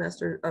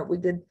semester. We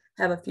did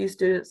have a few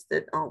students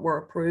that were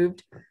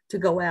approved to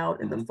go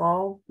out in the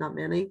fall, not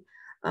many.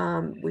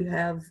 We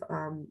have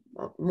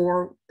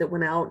more that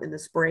went out in the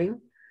spring.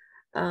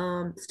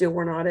 Still,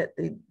 we're not at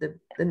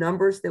the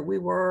numbers that we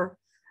were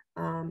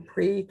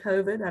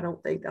pre-COVID. I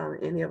don't think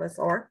any of us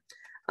are.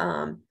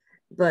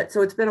 But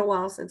so it's been a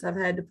while since I've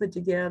had to put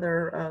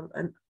together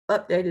an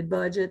updated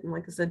budget. And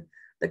like I said,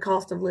 the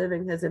cost of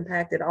living has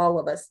impacted all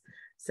of us.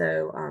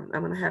 So I'm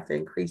going to have to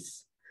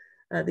increase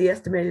the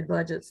estimated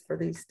budgets for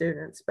these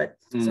students. But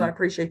so I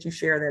appreciate you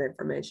sharing that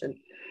information.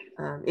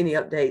 Any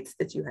updates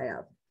that you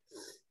have.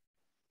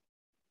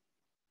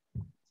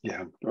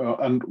 Yeah,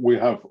 and we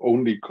have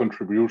only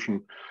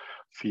contribution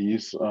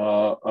fees,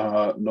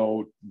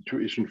 no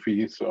tuition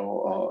fees,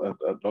 so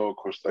at lower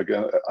cost.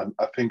 Again,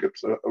 I think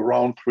it's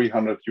around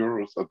 300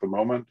 euros at the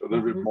moment, a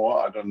little bit more,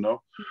 I don't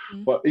know.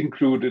 But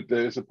included,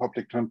 there is a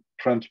public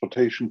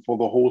transportation for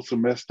the whole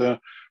semester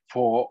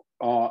for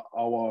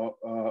our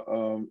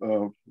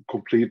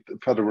complete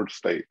federal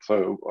state.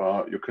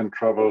 So you can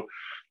travel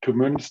to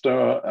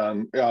Münster,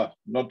 and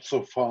not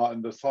so far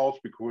in the south,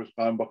 because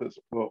Rheinbach is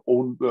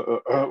owned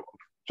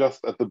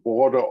just at the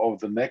border of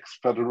the next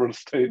federal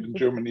state in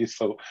Germany.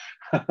 So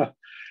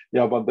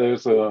but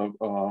there's a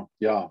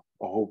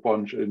whole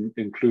bunch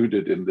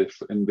included in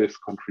this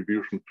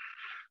contribution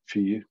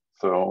fee.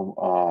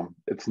 So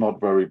it's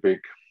not very big.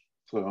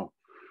 So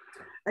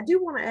I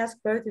do want to ask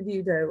both of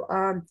you though.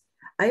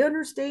 I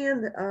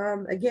understand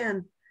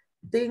again,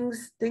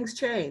 things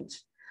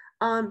change.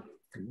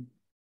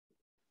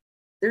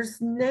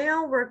 There's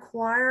now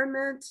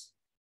requirement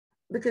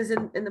because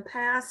in the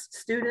past,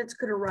 students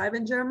could arrive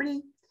in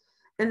Germany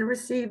and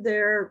receive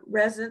their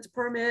residence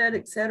permit,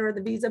 et cetera,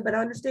 the visa. But I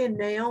understand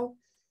now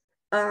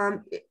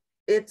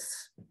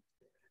it's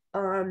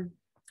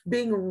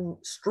being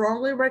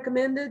strongly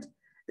recommended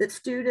that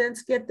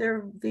students get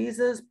their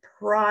visas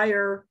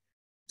prior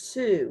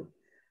to.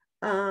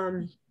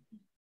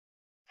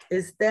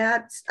 Is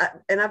that,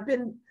 and I've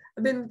been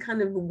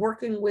kind of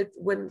working with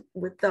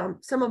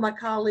some of my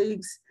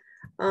colleagues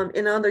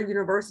in other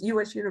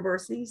U.S.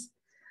 universities,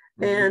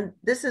 and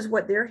this is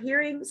what they're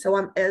hearing. So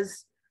I'm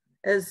as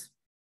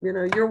you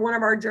know, you're one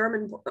of our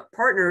German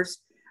partners.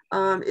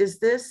 Is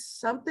this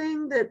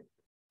something that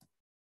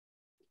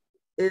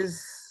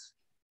is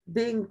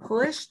being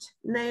pushed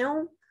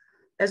now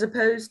as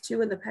opposed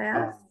to in the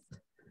past?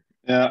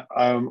 Yeah,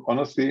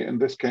 honestly, in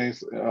this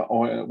case,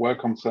 our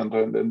Welcome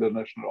Center in the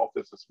International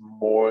Office is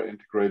more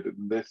integrated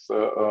in this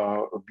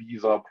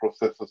visa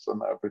processes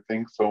and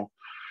everything. So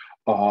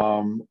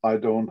I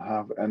don't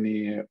have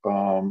any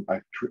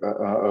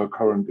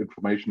current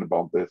information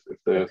about this, if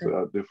there's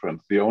a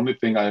difference. The only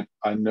thing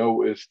I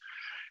know is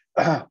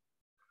that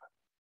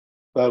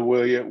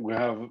we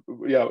have,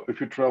 if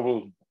you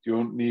travel,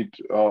 you need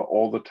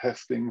all the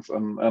testings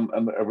and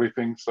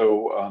everything.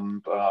 So,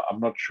 and I'm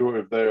not sure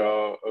if there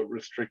are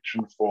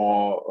restrictions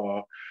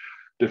for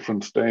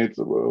different states,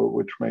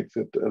 which makes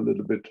it a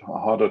little bit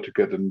harder to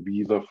get a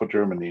visa for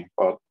Germany.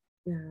 But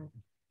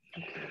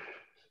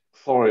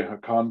sorry, I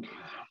can't.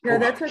 No,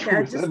 that's okay.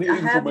 I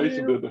have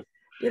you.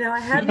 You know, I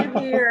have you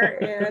here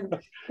and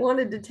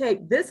wanted to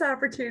take this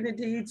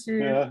opportunity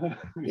to,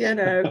 you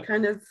know,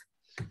 kind of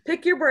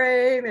pick your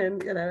brain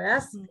and, you know,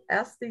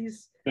 ask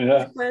these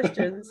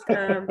questions.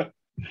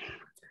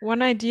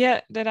 One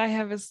idea that I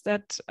have is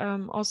that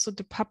also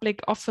the public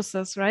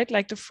offices, right,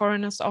 like the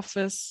foreigners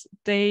office,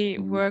 they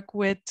work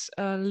with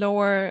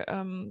lower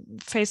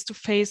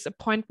face-to-face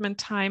appointment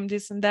time,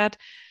 this and that.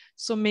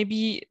 So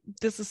maybe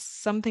this is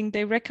something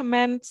they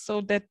recommend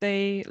so that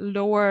they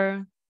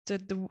lower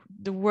the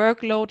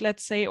workload,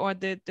 let's say, or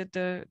the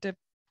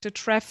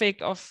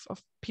traffic of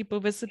people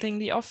visiting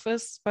the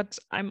office. But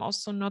I'm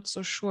also not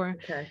so sure.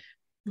 Okay.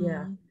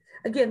 Yeah.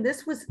 Again,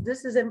 this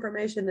is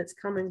information that's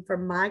coming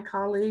from my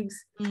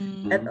colleagues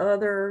at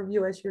other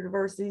U.S.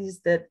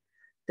 universities that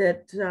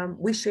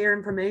we share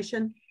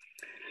information,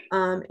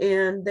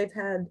 and they've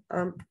had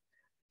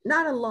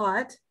not a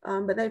lot,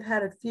 but they've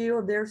had a few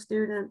of their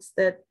students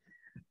that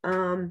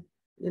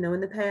you know,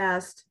 in the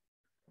past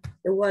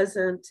it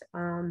wasn't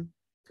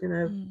you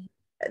know,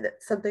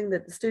 something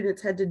that the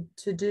students had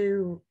to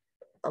do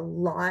a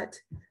lot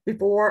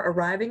before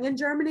arriving in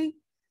Germany.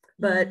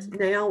 But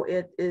now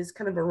it is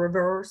kind of a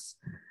reverse.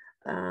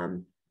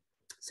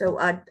 So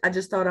I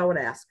just thought I would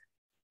ask.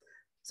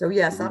 So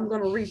yes, I'm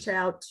going to reach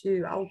out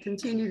I'll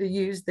continue to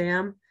use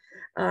them.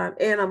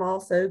 And I'm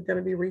also going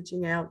to be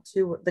reaching out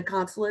to the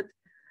consulate,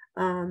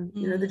 you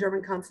know, the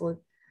German consulate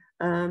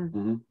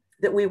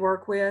that we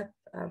work with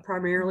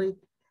primarily,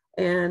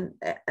 and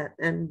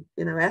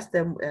you know, ask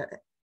them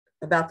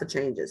about the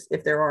changes,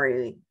 if there are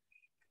any.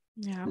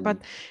 Yeah, but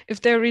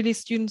if there are really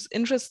students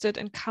interested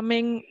in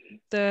coming,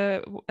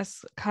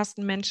 as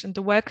Carsten mentioned,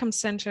 the Welcome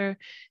Center,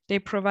 they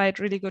provide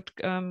really good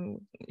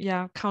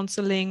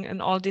counseling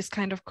and all these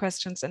kind of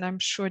questions. And I'm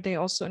sure they're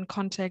also in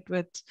contact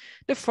with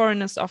the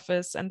foreigners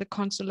office and the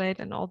consulate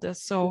and all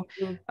this. So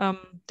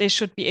they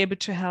should be able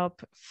to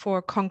help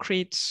for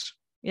concrete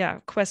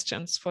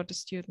questions for the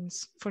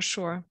students, for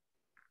sure.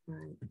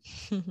 Right.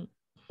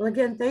 Well,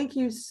 again, thank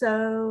you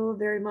so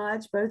very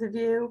much, both of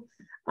you.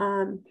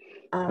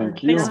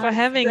 Thank you. Thanks for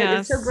having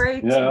us. It's so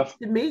great to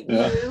meet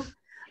you.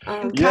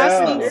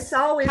 Carsten, it's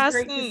always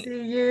great to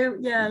see you.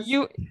 Yes.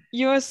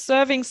 You're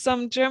serving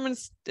some German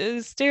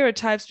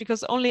stereotypes,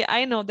 because only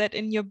I know that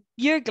in your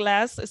beer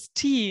glass is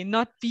tea,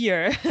 not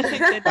beer.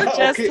 That you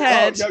just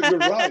had.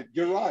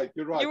 You're right.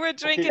 You were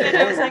drinking and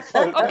I was like,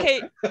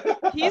 okay,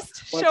 he's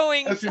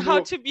showing how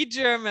to be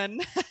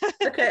German.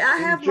 Okay, I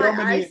have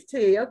Germany, my iced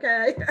tea.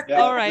 Okay.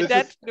 Yeah, all right,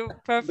 that's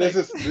perfect. This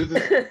is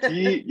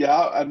tea,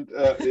 and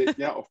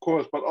of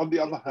course. But on the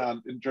other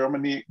hand, in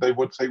Germany, they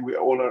would say we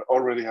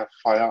already have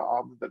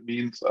Feierabend. That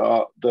means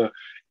the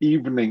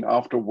evening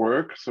after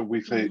work. So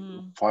we say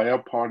fire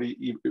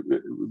party.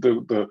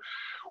 The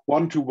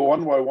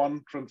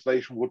one-by-one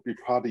translation would be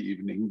party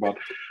evening, but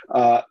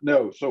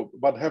no. So,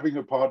 but having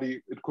a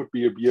party, it could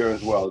be a beer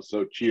as well.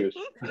 So, cheers.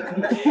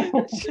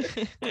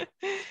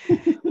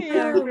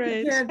 Yeah,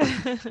 great.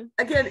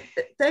 Again,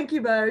 thank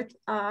you both,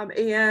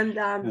 and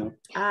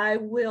I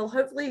will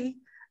hopefully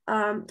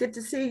get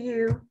to see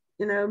you.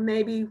 You know,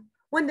 maybe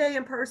one day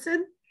in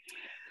person.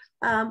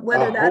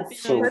 Whether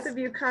that's both of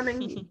you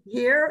coming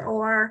here,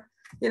 or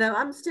you know,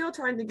 I'm still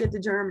trying to get to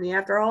Germany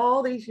after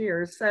all these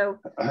years. So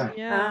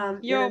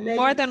you're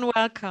more than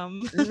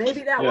welcome.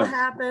 Maybe that will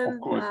happen.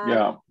 Of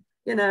course,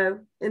 you know,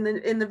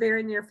 in the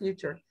very near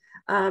future.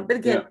 But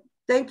again,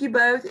 thank you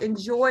both.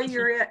 Enjoy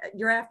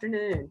your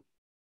afternoon.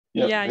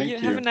 You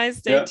have a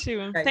nice day too.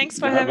 Okay. Thanks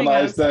for having us.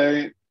 Have a nice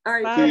day.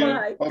 All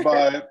right. Bye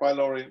bye. Bye,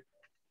 Laurie.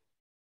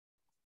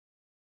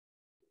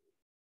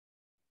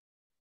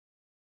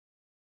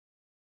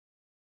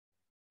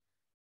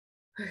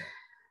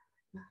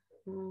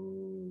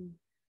 Mm.